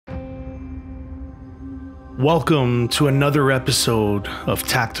Welcome to another episode of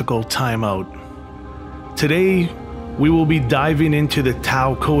Tactical Timeout. Today, we will be diving into the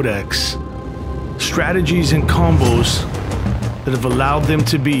Tau Codex, strategies and combos that have allowed them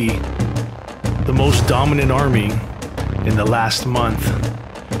to be the most dominant army in the last month.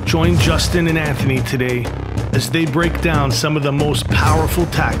 Join Justin and Anthony today as they break down some of the most powerful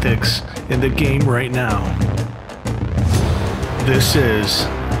tactics in the game right now. This is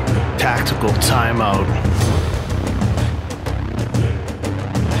Tactical Timeout.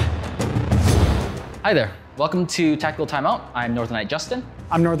 Hi there, welcome to Tactical Timeout. I'm Northern Knight Justin.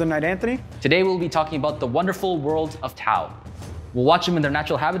 I'm Northern Knight Anthony. Today we'll be talking about the wonderful world of Tau. We'll watch them in their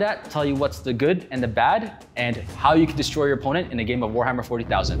natural habitat, tell you what's the good and the bad, and how you can destroy your opponent in a game of Warhammer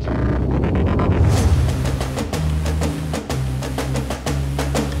 40,000.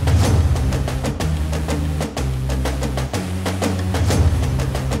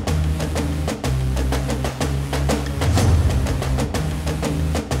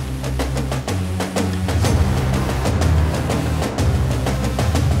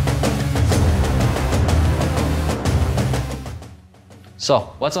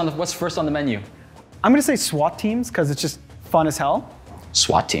 So, what's first on the menu? I'm gonna say SWAT teams because it's just fun as hell.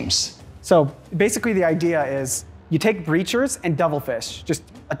 SWAT teams. So basically the idea is you take breachers and devilfish, just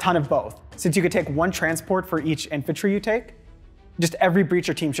a ton of both. Since you could take one transport for each infantry you take, just every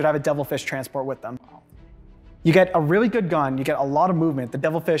breacher team should have a devilfish transport with them. You get a really good gun, you get a lot of movement. The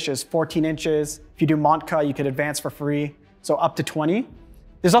devilfish is 14 inches. If you do Montka, you could advance for free, so up to 20.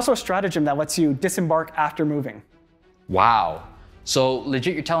 There's also a stratagem that lets you disembark after moving. Wow. So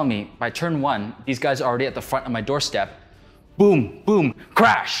legit, you're telling me by turn one, these guys are already at the front of my doorstep. Boom, boom,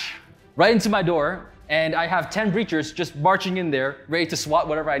 crash, right into my door. And I have 10 breachers just marching in there, ready to swat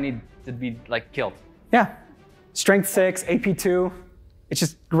whatever I need to be killed. Yeah, strength 6, AP 2, it's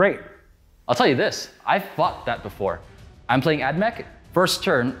just great. I'll tell you this, I've fought that before. I'm playing AdMech, first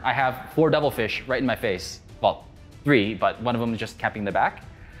turn, I have 4 devilfish right in my face. Well, 3, but one of them is just camping the back.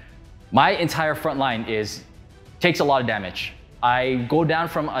 My entire front line takes a lot of damage. I go down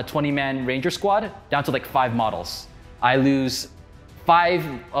from a 20-man ranger squad down to 5 models. I lose 5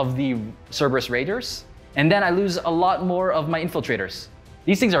 of the Cerberus raiders, and then I lose a lot more of my infiltrators.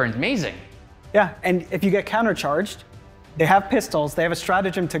 These things are amazing. Yeah, and if you get countercharged, they have pistols. They have a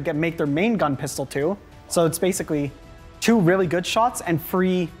stratagem to make their main gun pistol too. So it's basically 2 really good shots and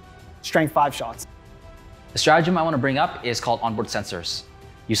free strength 5 shots. The stratagem I want to bring up is called onboard sensors.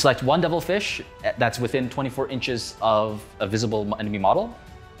 You select one devilfish that's within 24 inches of a visible enemy model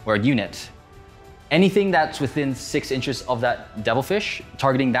or a unit. Anything that's within 6 inches of that devilfish,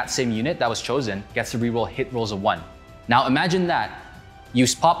 targeting that same unit that was chosen, gets to reroll hit rolls of 1. Now imagine that. You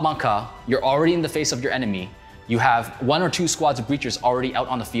pop Monka, you're already in the face of your enemy. You have 1 or 2 squads of breachers already out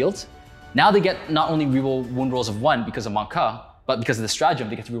on the field. Now they get not only reroll wound rolls of 1 because of Monka, but because of the stratagem,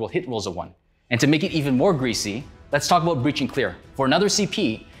 they get to reroll hit rolls of 1. And to make it even more greasy, let's talk about breaching clear. For another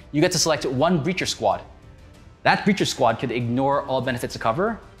CP, you get to select 1 breacher squad. That breacher squad could ignore all benefits of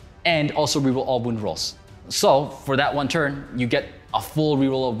cover and also reroll all wound rolls. So for that one turn, you get a full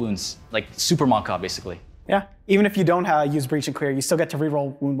reroll of wounds, like super Monka basically. Yeah, even if you don't use breach and clear, you still get to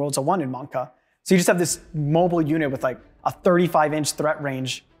reroll wound rolls of 1 in Monka. So you just have this mobile unit with a 35-inch threat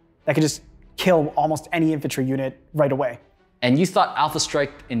range that can just kill almost any infantry unit right away. And you thought Alpha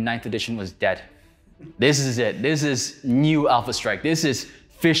Strike in 9th edition was dead. This is it. This is new Alpha Strike. This is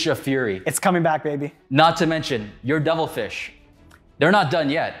Fish of Fury. It's coming back, baby. Not to mention your devilfish. They're not done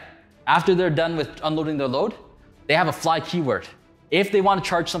yet. After they're done with unloading their load, they have a fly keyword. If they want to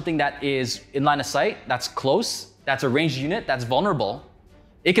charge something that is in line of sight, that's close, that's a ranged unit, that's vulnerable,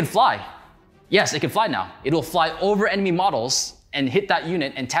 it can fly. Yes, it can fly now. It will fly over enemy models and hit that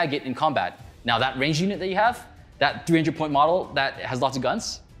unit and tag it in combat. Now that ranged unit that you have, that 300-point model that has lots of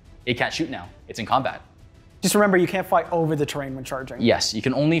guns, it can't shoot now. It's in combat. Just remember, you can't fly over the terrain when charging. Yes, you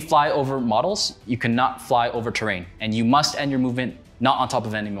can only fly over models. You cannot fly over terrain. And you must end your movement not on top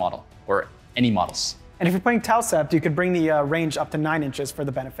of any model or any models. And if you're playing Tausept, you could bring the range up to 9 inches for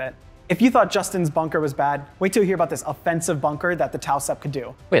the benefit. If you thought Justin's bunker was bad, wait till you hear about this offensive bunker that the Tausept could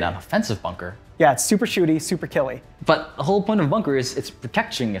do. Wait, an offensive bunker? Yeah, it's super shooty, super killy. But the whole point of bunker is it's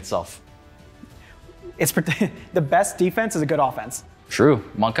protecting itself. The best defense is a good offense. True,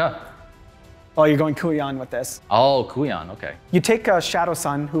 Monka. Oh, you're going Kuyan with this. Oh, Kuyan, okay. You take Shadow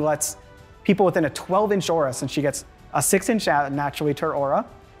Sun, who lets people within a 12-inch aura, since she gets a 6-inch naturally to her aura,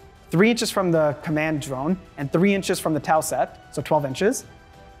 3 inches from the command drone, and 3 inches from the Tausept, so 12 inches,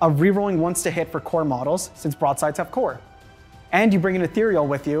 of rerolling once to hit for core models, since broadsides have core. And you bring an ethereal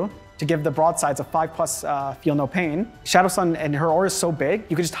with you to give the broadsides a 5+ feel no pain. Shadow Sun and her aura is so big,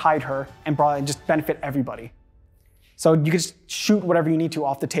 you could just hide her and just benefit everybody. So you could just shoot whatever you need to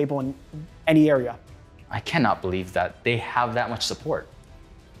off the table in any area. I cannot believe that they have that much support.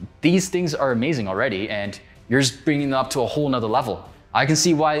 These things are amazing already, and you're just bringing them up to a whole nother level. I can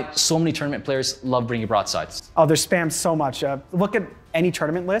see why so many tournament players love bringing broadsides. Oh, they're spammed so much. Look at any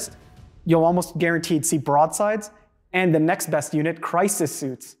tournament list, you'll almost guaranteed see broadsides, and the next best unit, crisis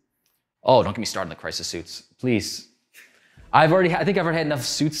suits. Oh, don't get me started on the crisis suits, please. I think I've already had enough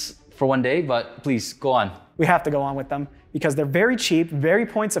suits for one day, but please, go on. We have to go on with them because they're very cheap, very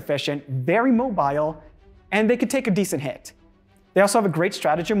points efficient, very mobile, and they could take a decent hit. They also have a great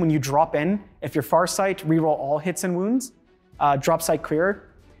stratagem when you drop in. If you're Farsight, reroll all hits and wounds, drop sight clear,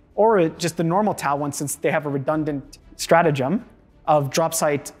 or just the normal Tau one, since they have a redundant stratagem of drop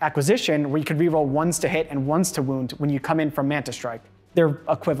sight acquisition where you could reroll 1s to hit and 1s to wound when you come in from Manta Strike. They're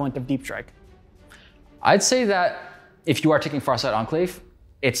equivalent of Deep Strike. I'd say that if you are taking Farsight Enclave,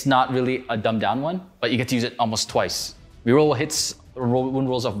 it's not really a dumbed down one, but you get to use it almost twice. Reroll hits, wound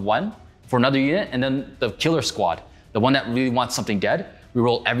rolls of 1 for another unit, and then the killer squad, the one that really wants something dead,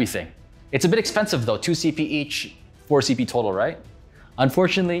 reroll everything. It's a bit expensive though, 2 CP each, 4 CP total, right?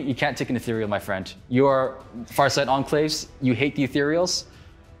 Unfortunately, you can't take an ethereal, my friend. You're Farsight Enclaves, you hate the ethereals.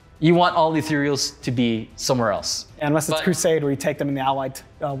 You want all the ethereals to be somewhere else. Unless it's Crusade where you take them in the allied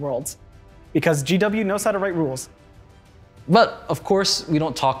worlds. Because GW knows how to write rules. But of course, we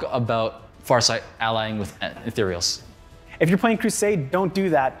don't talk about Farsight allying with ethereals. If you're playing Crusade, don't do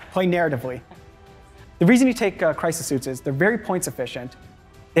that. Play narratively. The reason you take crisis suits is they're very points efficient.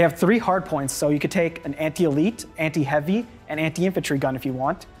 They have 3 hard points, so you could take an anti-elite, anti-heavy, and anti-infantry gun if you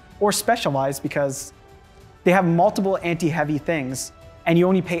want, or specialized because they have multiple anti-heavy things, and you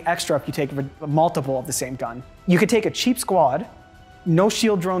only pay extra if you take multiple of the same gun. You could take a cheap squad, no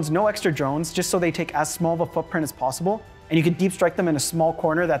shield drones, no extra drones, just so they take as small of a footprint as possible, and you could deep strike them in a small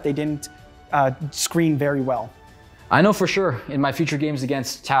corner that they didn't screen very well. I know for sure in my future games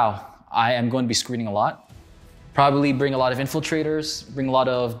against Tau, I am going to be screening a lot. Probably bring a lot of infiltrators, bring a lot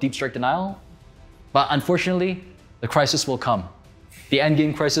of deep strike denial. But unfortunately, the crisis will come. The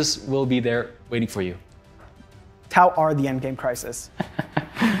endgame crisis will be there waiting for you. Tau are the endgame crisis.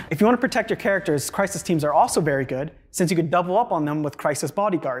 If you want to protect your characters, crisis teams are also very good, since you could double up on them with crisis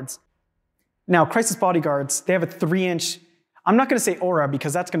bodyguards. Now, crisis bodyguards, they have a 3-inch, I'm not going to say aura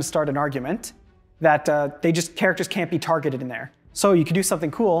because that's going to start an argument, that characters can't be targeted in there. So you could do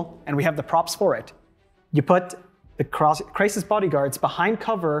something cool, and we have the props for it. You put the crisis bodyguards behind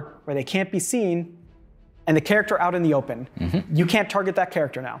cover where they can't be seen, and the character out in the open. You can't target that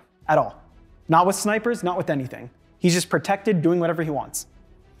character now, at all. Not with snipers, not with anything. He's just protected, doing whatever he wants.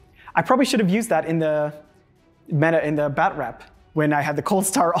 I probably should have used that in the meta, in the bat rep, when I had the cold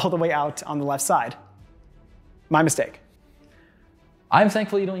star all the way out on the left side. My mistake. I'm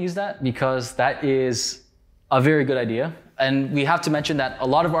thankful you don't use that because that is a very good idea. And we have to mention that a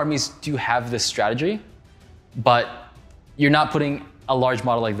lot of armies do have this strategy, but you're not putting a large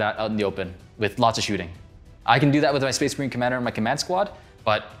model like that out in the open with lots of shooting. I can do that with my Space Marine commander and my command squad,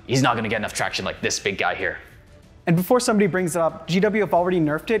 but he's not going to get enough traction like this big guy here. And before somebody brings it up, GW have already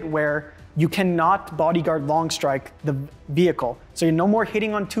nerfed it where you cannot bodyguard long strike the vehicle. So you're no more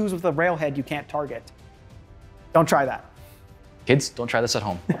hitting on 2s with a railhead you can't target. Don't try that. Kids, don't try this at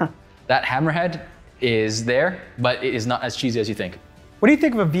home. That hammerhead is there, but it is not as cheesy as you think. What do you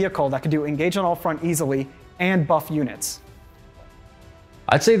think of a vehicle that could do engage on all front easily and buff units?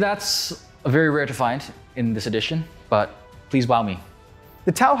 I'd say that's very rare to find in this edition, but please wow me.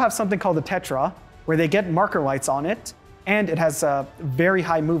 The Tau have something called the Tetra, where they get marker lights on it, and it has a very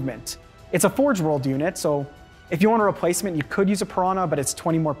high movement. It's a Forge World unit, so if you want a replacement, you could use a Piranha, but it's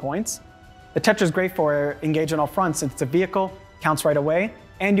 20 more points. The Tetra is great for engage on all fronts since it's a vehicle, counts right away,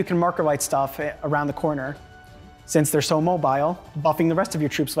 and you can marker light stuff around the corner. Since they're so mobile, buffing the rest of your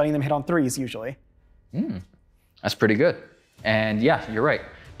troops, letting them hit on 3s usually. That's pretty good. And yeah, you're right.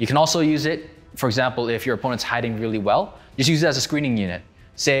 You can also use it, for example, if your opponent's hiding really well, just use it as a screening unit.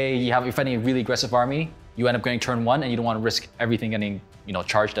 Say you're fighting a really aggressive army, you end up going turn 1 and you don't want to risk everything getting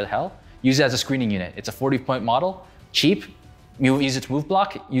charged to hell. Use it as a screening unit. It's a 40-point model, cheap. You use it to move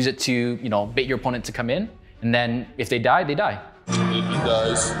block, use it to bait your opponent to come in, and then if they die, they die. If he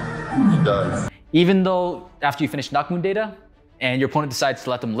dies, he dies. Even though after you finish Knockmoon data and your opponent decides to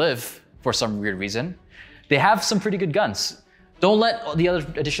let them live for some weird reason, they have some pretty good guns. Don't let the other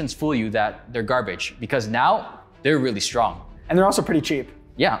editions fool you that they're garbage, because now they're really strong. And they're also pretty cheap.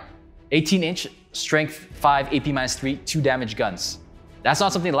 Yeah, 18-inch, strength 5, AP -3, 2 damage guns. That's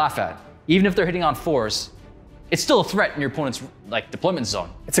not something to laugh at. Even if they're hitting on 4s, it's still a threat in your opponent's like deployment zone.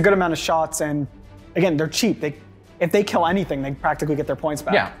 It's a good amount of shots, and again, they're cheap. If they kill anything, they practically get their points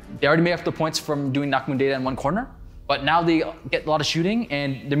back. Yeah, they already made up the points from doing knock moon data in one corner, but now they get a lot of shooting,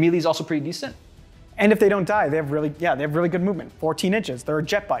 and their melee is also pretty decent. And if they don't die, they have really good movement. 14 inches. They're a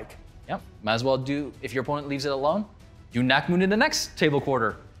jet bike. Yep. Might as well do, if your opponent leaves it alone, do knock moon in the next table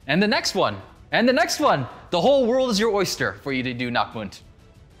quarter, and the next one, and the next one. The whole world is your oyster for you to do knock moon.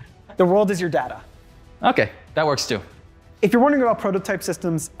 The world is your data. Okay, that works too. If you're wondering about prototype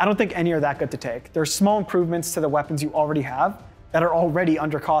systems, I don't think any are that good to take. There are small improvements to the weapons you already have that are already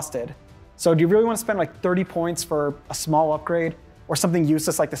undercosted. So do you really want to spend like 30 points for a small upgrade, or something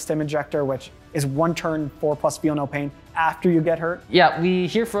useless like the stim injector, which is 1 turn, 4+ feel no pain after you get hurt? Yeah, we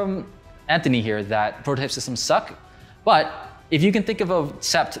hear from Anthony here that prototype systems suck, but if you can think of a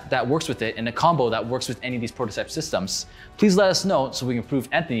sept that works with it and a combo that works with any of these prototype systems, please let us know so we can prove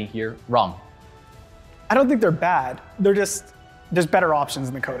Anthony here wrong. I don't think they're bad. They're just, there's better options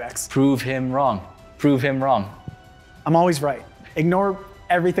in the Codex. Prove him wrong. Prove him wrong. I'm always right. Ignore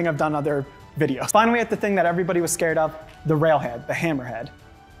everything I've done in other videos. Finally, at the thing that everybody was scared of, the railhead, the hammerhead.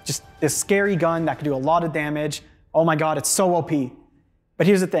 Just this scary gun that could do a lot of damage. Oh my God, it's so OP. But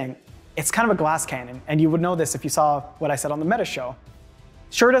here's the thing. It's kind of a glass cannon, and you would know this if you saw what I said on the meta show.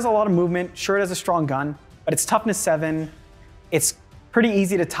 Sure, it has a lot of movement. Sure, it has a strong gun, but it's toughness 7. It's pretty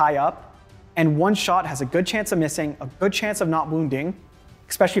easy to tie up. And one shot has a good chance of missing, a good chance of not wounding,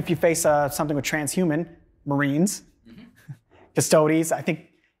 especially if you face something with transhuman, Marines, Custodes. I think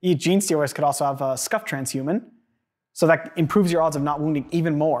Gene Stealers could also have a scuff transhuman. So that improves your odds of not wounding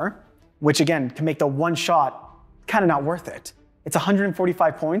even more, which again, can make the one shot kind of not worth it. It's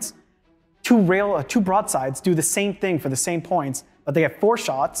 145 points. Two broadsides do the same thing for the same points, but they get 4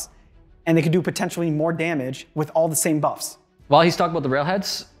 shots, and they could do potentially more damage with all the same buffs. While he's talking about the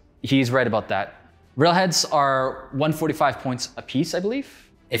railheads, he's right about that. Railheads are 145 points a piece, I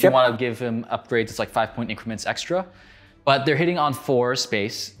believe. If you want to give him upgrades, it's like 5-point increments extra. But they're hitting on 4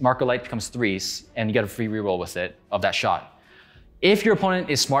 space, marker light becomes 3s, and you get a free reroll with it of that shot. If your opponent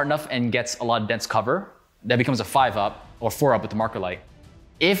is smart enough and gets a lot of dense cover, that becomes a 5-up or 4-up with the marker light.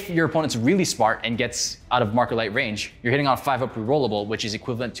 If your opponent's really smart and gets out of marker light range, you're hitting on 5-up rerollable, which is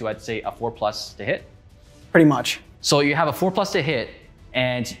equivalent to, I'd say, a 4+ to hit. Pretty much. So you have a 4+ to hit,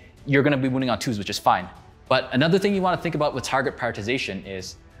 and you're going to be winning on 2s, which is fine. But another thing you want to think about with target prioritization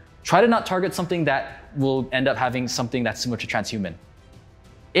is try to not target something that will end up having something that's similar to transhuman.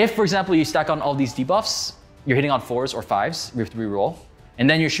 If, for example, you stack on all these debuffs, you're hitting on 4s or 5s with reroll, and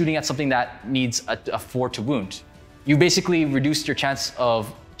then you're shooting at something that needs a 4 to wound. You basically reduced your chance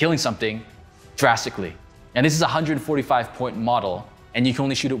of killing something drastically. And this is a 145-point model, and you can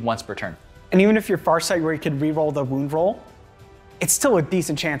only shoot it once per turn. And even if you're Farsight where you could reroll the wound roll, it's still a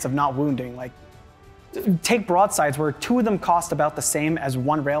decent chance of not wounding. Like, take broadsides where 2 of them cost about the same as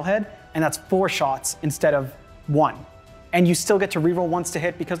 1 railhead, and that's 4 shots instead of 1. And you still get to reroll once to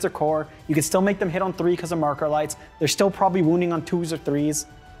hit because they're core. You can still make them hit on 3 because of marker lights. They're still probably wounding on 2s or 3s.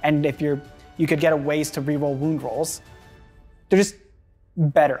 And if you could get ways to reroll wound rolls. They're just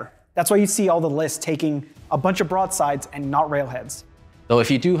better. That's why you see all the lists taking a bunch of broadsides and not railheads. Though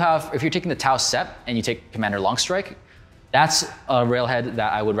if you're taking the Tau Sept and you take Commander Longstrike, that's a railhead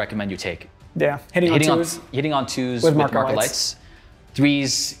that I would recommend you take. Yeah, hitting on 2s. Hitting on 2s with marker lights.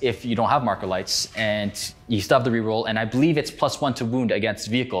 3s if you don't have marker lights, and you still have the reroll, and I believe it's +1 to wound against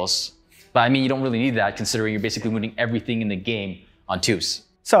vehicles. But I mean, you don't really need that considering you're basically wounding everything in the game on 2s.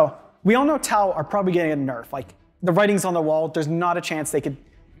 So, we all know Tau are probably getting a nerf. Like, the writing's on the wall, there's not a chance they could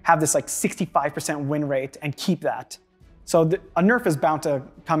have this like 65% win rate and keep that. So a nerf is bound to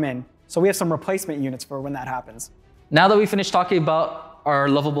come in. So we have some replacement units for when that happens. Now that we finished talking about our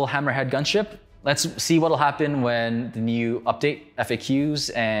lovable hammerhead gunship, let's see what'll happen when the new update,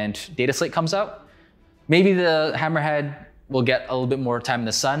 FAQs, and data slate comes out. Maybe the hammerhead will get a little bit more time in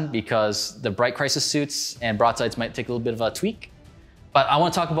the sun because the bright crisis suits and broadsides might take a little bit of a tweak. But I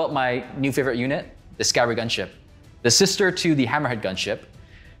want to talk about my new favorite unit, the Scoury gunship. The sister to the hammerhead gunship.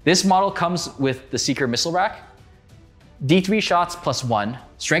 This model comes with the Seeker missile rack, D3 shots +1,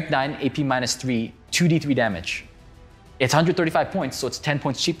 strength 9, AP -3, 2d3 damage. It's 135 points, so it's 10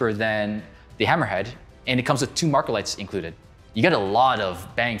 points cheaper than the hammerhead, and it comes with 2 marker lights included. You get a lot of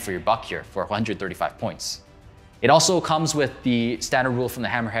bang for your buck here for 135 points. It also comes with the standard rule from the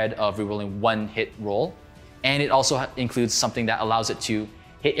hammerhead of rerolling 1 hit roll, and it also includes something that allows it to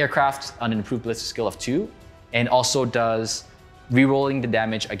hit aircraft on an improved ballistic skill of 2, and also does rerolling the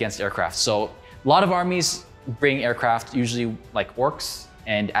damage against aircraft. So a lot of armies bring aircraft, usually like orcs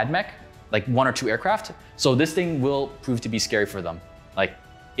and admech, like 1 or 2 aircraft. So this thing will prove to be scary for them. Like,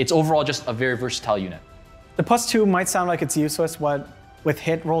 it's overall just a very versatile unit. The +2 might sound like it's useless, with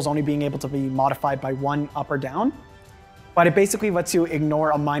hit rolls only being able to be modified by 1 up or down, but it basically lets you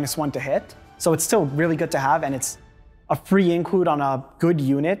ignore a -1 to hit. So it's still really good to have, and it's a free include on a good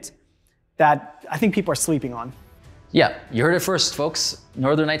unit that I think people are sleeping on. Yeah, you heard it first, folks.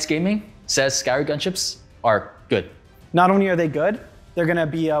 Northern Knights Gaming says Scour gunships are good. Not only are they good, they're gonna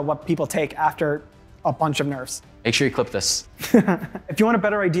be what people take after a bunch of nerfs. Make sure you clip this. If you want a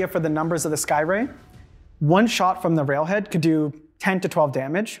better idea for the numbers of the Skyray, one shot from the railhead could do 10 to 12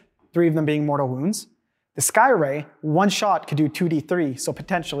 damage, 3 of them being mortal wounds. The Skyray, one shot could do 2d3, so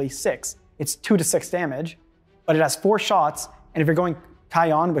potentially 6. It's 2 to 6 damage, but it has 4 shots, and if you're going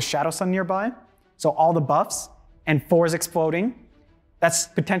Kion with Shadow Sun nearby, so all the buffs, and 4 is exploding, that's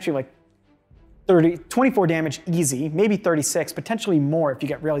potentially like 24 damage easy, maybe 36, potentially more if you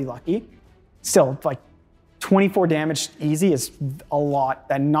get really lucky. Still, like 24 damage easy is a lot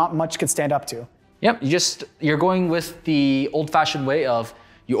that not much could stand up to. Yep, you're going with the old-fashioned way of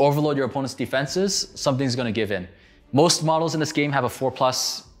you overload your opponent's defenses, something's gonna give in. Most models in this game have a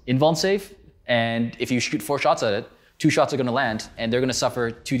 4+ invuln save, and if you shoot 4 shots at it, 2 shots are gonna land, and they're gonna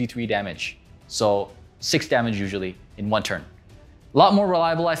suffer 2d3 damage. So 6 damage usually in 1 turn. A lot more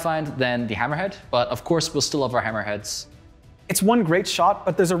reliable, I find, than the hammerhead, but of course we'll still have our hammerheads. It's one great shot,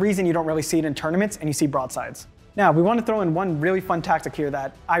 but there's a reason you don't really see it in tournaments and you see broadsides. Now, we want to throw in one really fun tactic here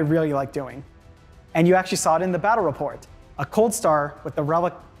that I really like doing. And you actually saw it in the battle report. A Cold Star with the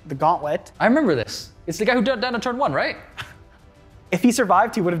relic, the gauntlet. I remember this. It's the guy who died on turn 1, right? If he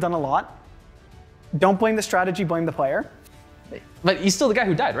survived, he would have done a lot. Don't blame the strategy, blame the player. But he's still the guy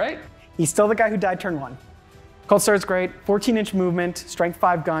who died, right? He's still the guy who died turn 1. Cold Star is great, 14-inch movement, strength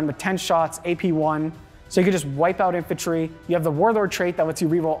 5 gun with 10 shots, AP 1. So you can just wipe out infantry. You have the Warlord trait that lets you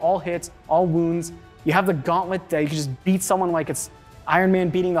reroll all hits, all wounds. You have the gauntlet that you can just beat someone like it's Iron Man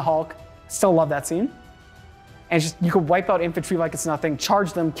beating the Hulk. Still love that scene. And just, you could wipe out infantry like it's nothing,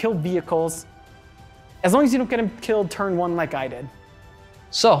 charge them, kill vehicles. As long as you don't get him killed turn 1 like I did.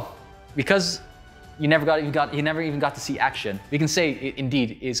 So, because you never even got to see action, we can say it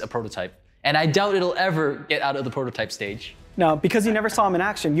indeed is a prototype. And I doubt it'll ever get out of the prototype stage. No, because you never saw him in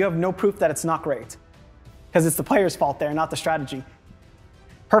action, you have no proof that it's not great. Because it's the player's fault there, not the strategy.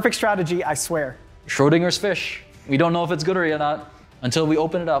 Perfect strategy, I swear. Schrodinger's fish. We don't know if it's good or not until we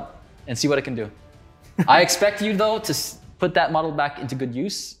open it up and see what it can do. I expect you, though, to put that model back into good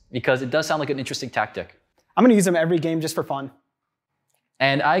use because it does sound like an interesting tactic. I'm going to use him every game just for fun.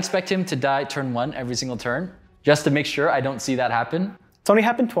 And I expect him to die turn 1 every single turn, just to make sure I don't see that happen. It's only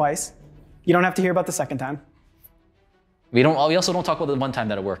happened twice. You don't have to hear about the second time. We also don't talk about the one time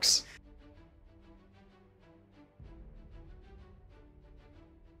that it works.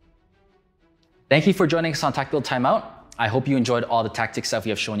 Thank you for joining us on Tactical Timeout. I hope you enjoyed all the tactics that we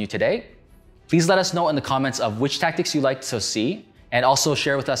have shown you today. Please let us know in the comments of which tactics you'd like to see, and also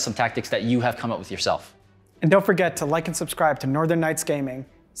share with us some tactics that you have come up with yourself. And don't forget to like and subscribe to Northern Knights Gaming.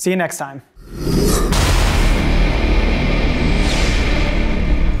 See you next time.